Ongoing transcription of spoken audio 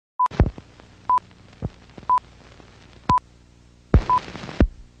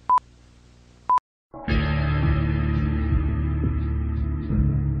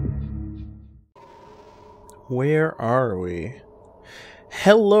Where are we?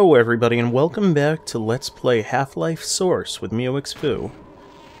 Hello everybody and welcome back to Let's Play Half-Life Source with MioXFoo.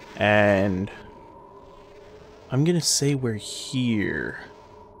 And I'm gonna say we're here.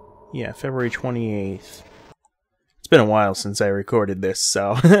 Yeah, February 28th. It's been a while since I recorded this,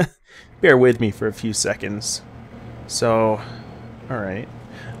 so bear with me for a few seconds. So, alright.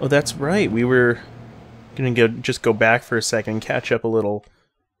 Oh, that's right, we were gonna just go back for a second, catch up a little.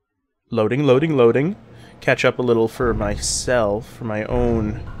 Loading. Catch up a little for myself, for my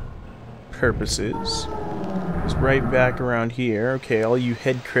own purposes. It's right back around here. Okay, all you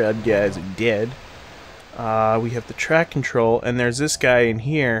head crab guys are dead. We have the track control, and there's this guy in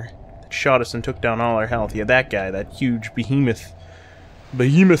here that shot us and took down all our health. Yeah, that guy, that huge behemoth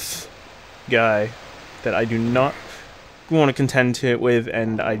guy that I do not want to contend with,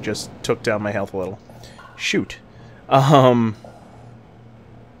 and I just took down my health a little. Shoot.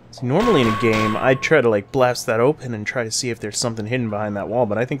 So normally in a game, I'd try to like blast that open and try to see if there's something hidden behind that wall,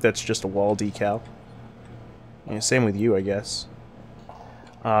 but I think that's just a wall decal. Yeah, same with you, I guess.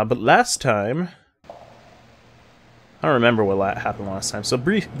 But last time, I don't remember what happened last time. So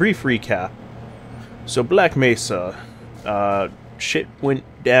brief recap. So Black Mesa, shit went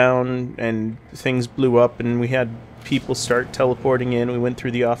down and things blew up, and we had people start teleporting in. We went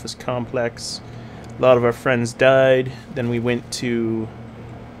through the office complex. A lot of our friends died. Then we went to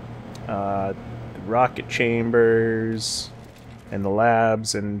the rocket chambers and the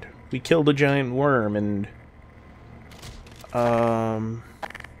labs, and we killed a giant worm, and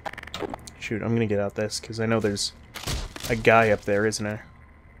shoot, I'm gonna get out this because I know there's a guy up there, isn't there,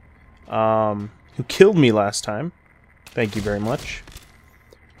 who killed me last time. Thank you very much.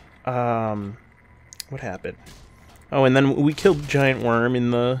 What happened? Oh, and then we killed a giant worm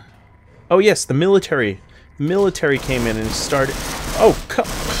in the... Oh yes, the military. The military came in and started... Oh,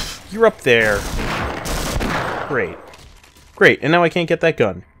 you're up there. Great, and now I can't get that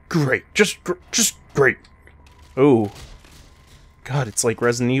gun. Great, just great. Oh, God, it's like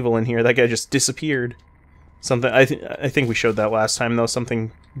Resident Evil in here. That guy just disappeared. Something. I think we showed that last time though.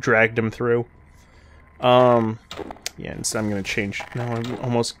 Something dragged him through. Yeah. Instead, I'm gonna change. No, I'm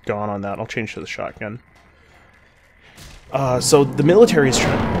almost gone on that. I'll change to the shotgun. So the military is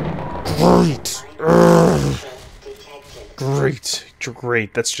trying.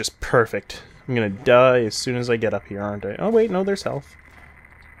 Great, that's just perfect. I'm gonna die as soon as I get up here, aren't I? Oh wait, no, there's health.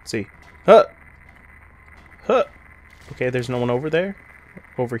 Let's see. Huh! Okay, there's no one over there.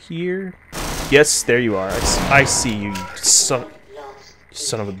 Over here. Yes, there you are. I see you, son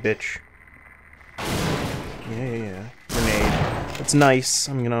of a bitch. Yeah. Grenade. That's nice.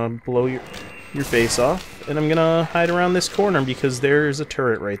 I'm gonna blow your face off, and I'm gonna hide around this corner because there's a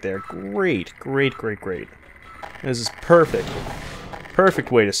turret right there. Great. This is perfect.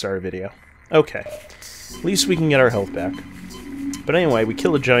 Perfect way to start a video. Okay. At least we can get our health back. But anyway, we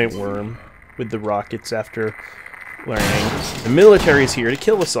kill a giant worm with the rockets after learning the military's here to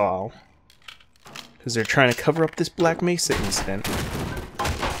kill us all. Because they're trying to cover up this Black Mesa incident.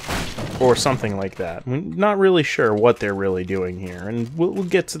 Or something like that. We're not really sure what they're really doing here. And we'll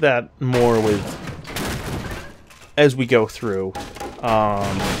get to that more as we go through.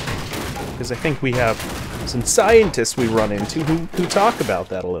 Because I think we have some scientists we run into who talk about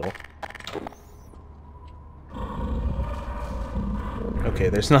that a little. Okay,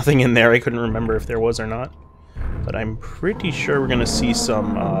 there's nothing in there. I couldn't remember if there was or not. But I'm pretty sure we're going to see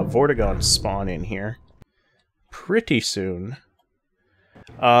some Vortigons spawn in here pretty soon.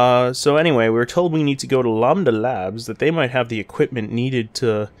 So anyway, we were told we need to go to Lambda Labs, that they might have the equipment needed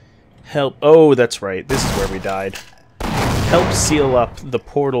to help... Oh, that's right. This is where we died. Help seal up the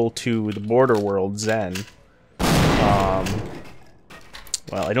portal to the border world, Zen.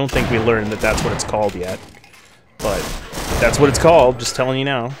 Well, I don't think we learned that that's what it's called yet. But that's what it's called, just telling you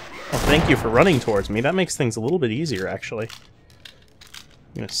now. Oh, thank you for running towards me. That makes things a little bit easier, actually.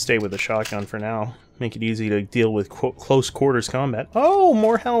 I'm gonna stay with the shotgun for now. Make it easy to deal with close quarters combat. Oh,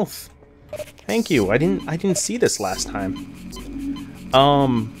 more health! Thank you. I didn't see this last time.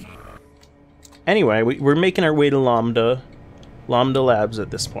 Anyway, we're making our way to Lambda Labs at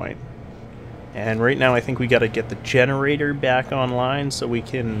this point. And right now I think we gotta get the generator back online so we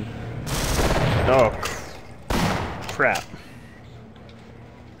can... Oh, crap.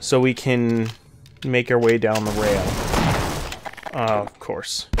 So we can make our way down the rail. Of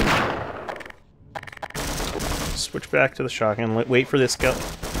course. Switch back to the shotgun. Wait for this guy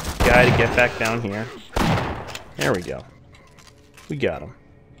to get back down here. There we go. We got him.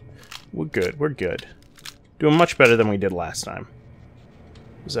 We're good. Doing much better than we did last time.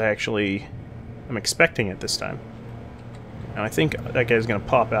 Because I'm expecting it this time. And I think that guy's gonna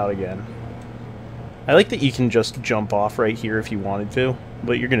pop out again. I like that you can just jump off right here if you wanted to,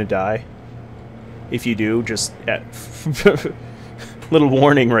 but you're gonna die. If you do, just... little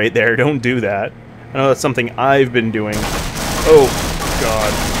warning right there, don't do that. I know that's something I've been doing. Oh,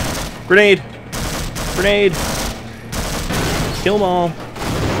 God. Grenade! Grenade! Kill them all.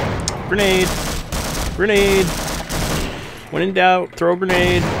 Grenade! Grenade! When in doubt, throw a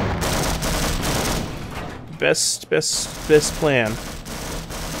grenade. Best plan.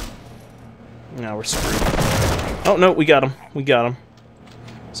 Now we're screwed. Oh, no, we got him. We got him.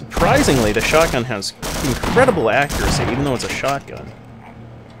 Surprisingly, the shotgun has incredible accuracy, even though it's a shotgun.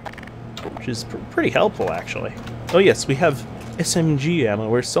 Which is pretty helpful, actually. Oh, yes, we have SMG ammo,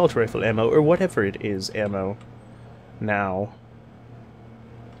 or assault rifle ammo, or whatever it is ammo now.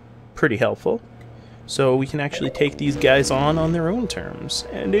 Pretty helpful. So we can actually take these guys on their own terms.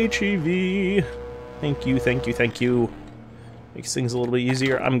 And HEV. Thank you, thank you, thank you. Makes things a little bit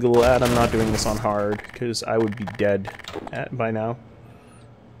easier. I'm glad I'm not doing this on hard, because I would be dead by now.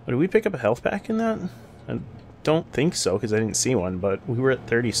 Did we pick up a health pack in that? I don't think so, because I didn't see one, but we were at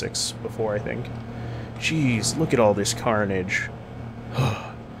 36 before, I think. Jeez, look at all this carnage.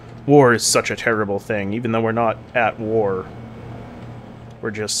 War is such a terrible thing, even though we're not at war.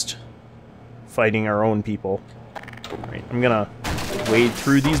 We're just fighting our own people. Right, I'm gonna wade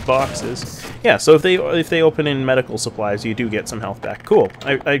through these boxes. Yeah, so if they open in medical supplies, you do get some health back. Cool.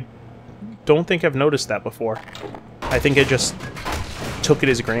 I don't think I've noticed that before. I think I just took it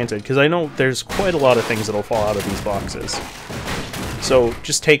as granted, because I know there's quite a lot of things that'll fall out of these boxes. So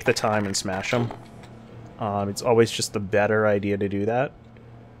just take the time and smash them. It's always just the better idea to do that.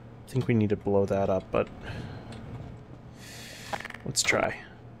 I think we need to blow that up, but let's try.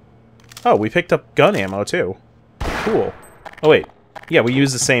 Oh, we picked up gun ammo too. Cool. Oh wait, yeah, we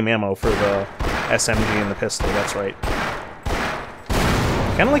use the same ammo for the SMG and the pistol, that's right.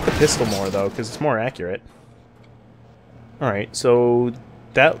 Kinda like the pistol more though, because it's more accurate. Alright, so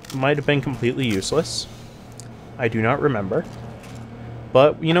that might have been completely useless. I do not remember.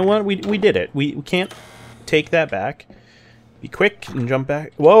 But you know what? We did it. We can't take that back. Be quick and jump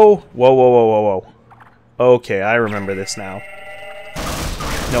back. Whoa! Whoa, whoa, whoa, whoa, whoa. Okay, I remember this now.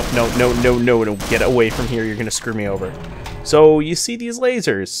 No, no, no, no, no, no. Get away from here. You're gonna screw me over. So, you see these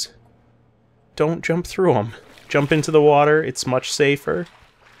lasers. Don't jump through them. Jump into the water. It's much safer.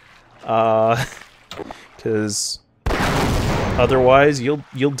 Because otherwise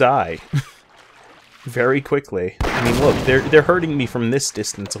you'll die very quickly. I mean, look, they're hurting me from this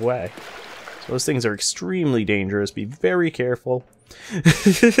distance away. So those things are extremely dangerous. Be very careful.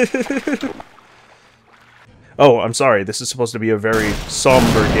 Oh, I'm sorry. This is supposed to be a very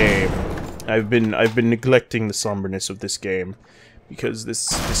somber game. I've been neglecting the somberness of this game because this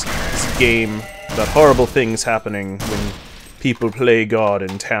game about horrible things happening when people play God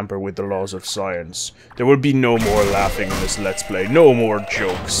and tamper with the laws of science. There will be no more laughing in this Let's Play. No more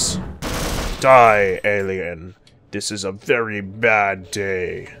jokes. Die, alien. This is a very bad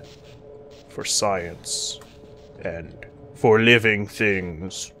day for science and for living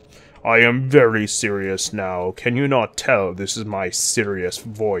things. I am very serious now. Can you not tell this is my serious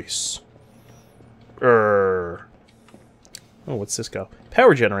voice? Oh, what's this go?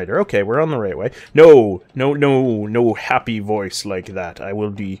 Power generator. Okay, we're on the right way. No, no, no, no happy voice like that. I will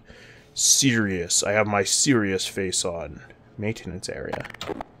be serious. I have my serious face on. Maintenance area.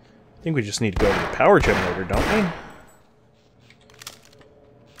 I think we just need to go to the power generator, don't we?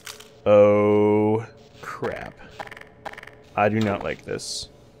 Oh, crap. I do not like this.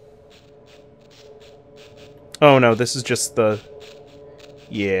 Oh no, this is just the...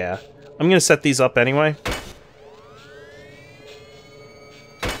 Yeah. I'm gonna set these up anyway.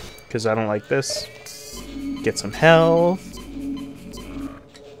 Because I don't like this. Get some health.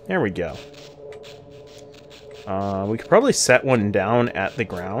 There we go. We could probably set one down at the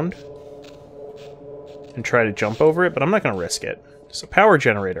ground. And try to jump over it, but I'm not gonna risk it. So power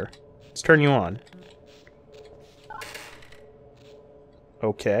generator. Let's turn you on.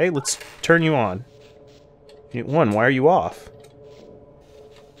 Okay, let's turn you on. Unit 1, why are you off?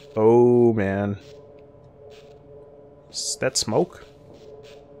 Oh, man. Is that smoke?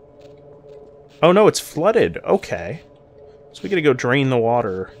 Oh, no, it's flooded. Okay. So we gotta go drain the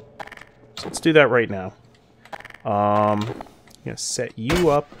water. So let's do that right now. I'm gonna set you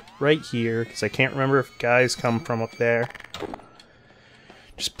up right here, because I can't remember if guys come from up there.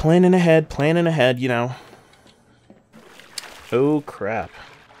 Just planning ahead, you know. Oh, crap.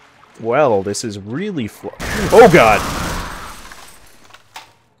 Well, this is really oh, God!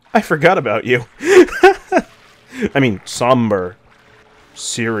 I forgot about you. I mean, somber.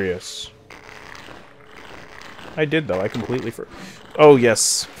 Serious. I did, though. I completely Oh,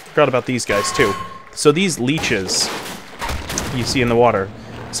 yes. Forgot about these guys, too. So these leeches you see in the water,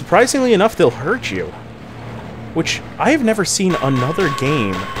 surprisingly enough, they'll hurt you. Which, I have never seen another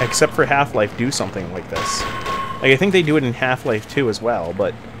game, except for Half-Life, do something like this. Like, I think they do it in Half-Life 2 as well,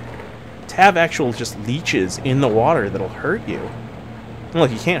 but to have actual just leeches in the water that'll hurt you. Well,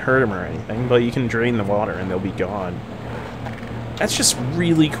 you can't hurt them or anything, but you can drain the water and they'll be gone. That's just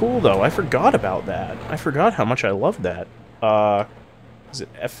really cool, though. I forgot about that. I forgot how much I loved that. Is it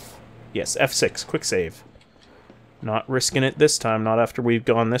F... Yes, F6, quick save. Not risking it this time, not after we've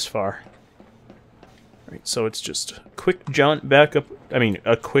gone this far. Right, so it's just a quick jaunt back up... I mean,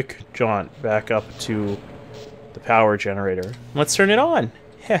 a quick jaunt back up to the power generator. Let's turn it on!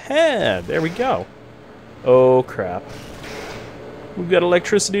 Heh, there we go. Oh, crap. We've got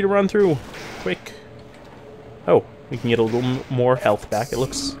electricity to run through. Quick. Oh, we can get a little more health back, it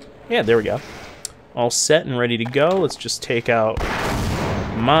looks... Yeah, there we go. All set and ready to go. Let's just take out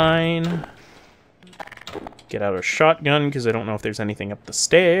mine. Get out a shotgun, because I don't know if there's anything up the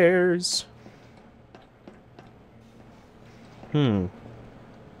stairs. Looks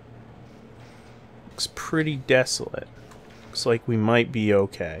pretty desolate. Looks like we might be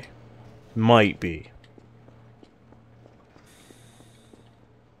okay. Might be.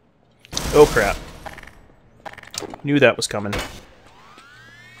 Oh crap. Knew that was coming.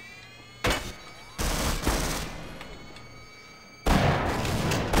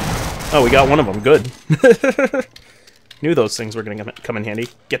 Oh, we got one of them. Good. Knew those things were going to come in handy.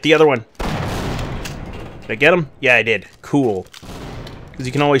 Get the other one. Did I get him? Yeah, I did. Cool. Because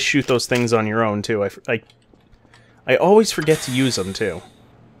you can always shoot those things on your own, too. I always forget to use them, too.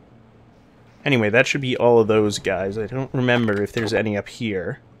 Anyway, that should be all of those guys. I don't remember if there's any up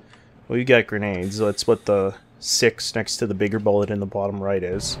here. Well, you got grenades. That's what the 6 next to the bigger bullet in the bottom right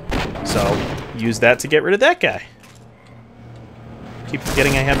is. So, use that to get rid of that guy. Keep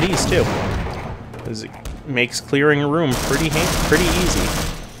forgetting I have these, too. Because it makes clearing a room pretty easy.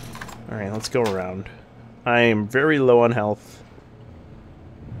 Alright, let's go around. I am very low on health.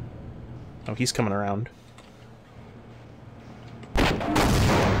 Oh, he's coming around. Come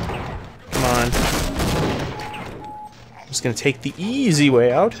on. I'm just gonna take the easy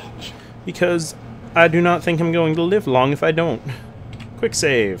way out, because I do not think I'm going to live long if I don't. Quick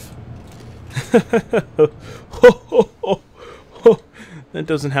save. That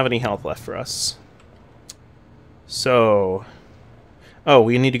doesn't have any health left for us. So... Oh,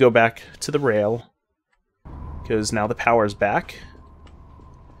 we need to go back to the rail. Because now the power's back.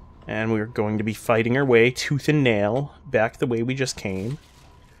 And we're going to be fighting our way tooth and nail back the way we just came.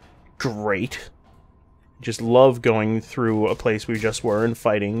 Great. Just love going through a place we just were and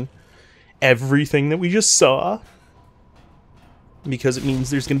fighting everything that we just saw. Because it means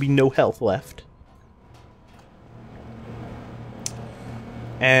there's going to be no health left.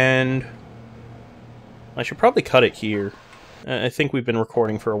 And I should probably cut it here. I think we've been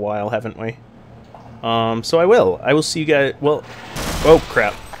recording for a while, haven't we? So I will. I will see you guys... Well... Oh,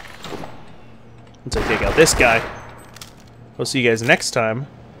 crap. Once I take out this guy. I'll see you guys next time.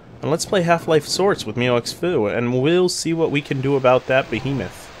 And let's play Half-Life Source with Meoxfu, and we'll see what we can do about that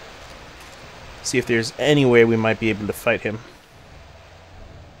behemoth. See if there's any way we might be able to fight him.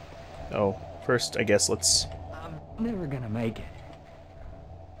 Oh, first, I guess let's... I'm never gonna make it.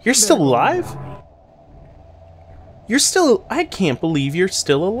 You're still alive? You're still... I can't believe you're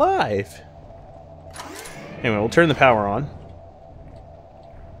still alive. Anyway, we'll turn the power on.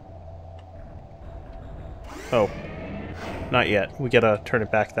 Oh. Not yet. We gotta turn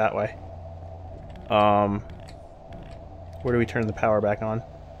it back that way. Where do we turn the power back on?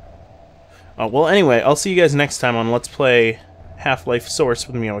 Oh, well, anyway, I'll see you guys next time on Let's Play Half-Life Source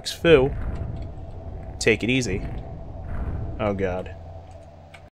with Meoxfu. Take it easy. Oh, God.